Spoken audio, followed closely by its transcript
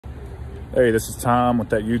Hey, this is Tom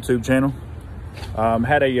with that YouTube channel.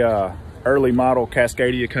 Had a early model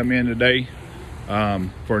Cascadia come in today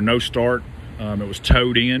for a no start. It was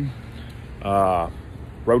towed in.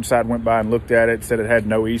 Roadside went by and looked at it, said it had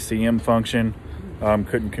no ECM function,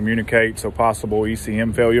 couldn't communicate, so possible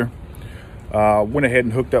ECM failure. Went ahead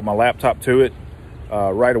and hooked up my laptop to it.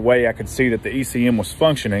 Right away I could see that the ECM was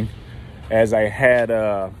functioning, as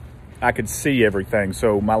I could see everything.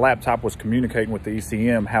 So my laptop was communicating with the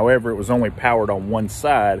ECM. However, it was only powered on one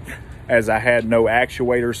side, as I had no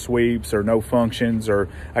actuator sweeps or no functions, or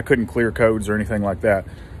I couldn't clear codes or anything like that.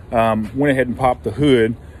 Went ahead and popped the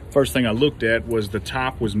hood. First thing I looked at was the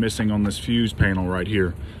top was missing on this fuse panel right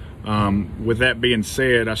here. With that being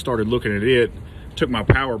said, I started looking at it, took my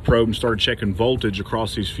power probe and started checking voltage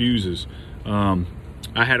across these fuses.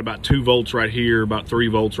 I had about 2 volts right here, about 3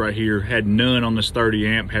 volts right here, had none on this 30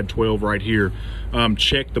 amp, had 12 right here.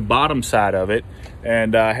 Checked the bottom side of it,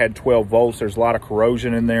 and I had 12 volts. There's a lot of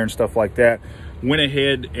corrosion in there and stuff like that. Went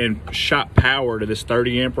ahead and shot power to this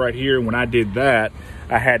 30 amp right here. When I did that,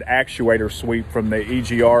 I had actuator sweep from the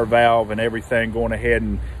EGR valve and everything, going ahead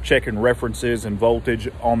and checking references and voltage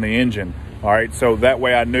on the engine. All right, so that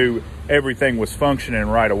way I knew everything was functioning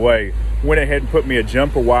right away. Went ahead and put me a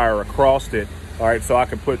jumper wire across it. All right, so I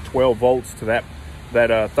could put 12 volts to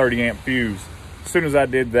that 30 amp fuse. As soon as I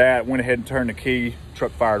did that, went ahead and turned the key,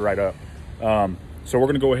 truck fired right up. So we're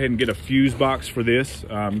gonna go ahead and get a fuse box for this.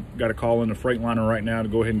 Got to call in the Freightliner right now to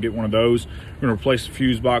go ahead and get one of those. We're gonna replace the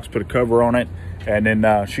fuse box, put a cover on it, and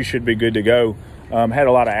then she should be good to go. Had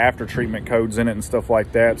a lot of after treatment codes in it and stuff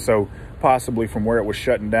like that, so possibly from where it was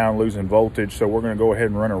shutting down, losing voltage. So we're gonna go ahead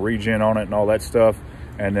and run a regen on it and all that stuff,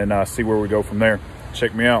 and then see where we go from there.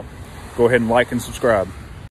 Check me out. Go ahead and like and subscribe.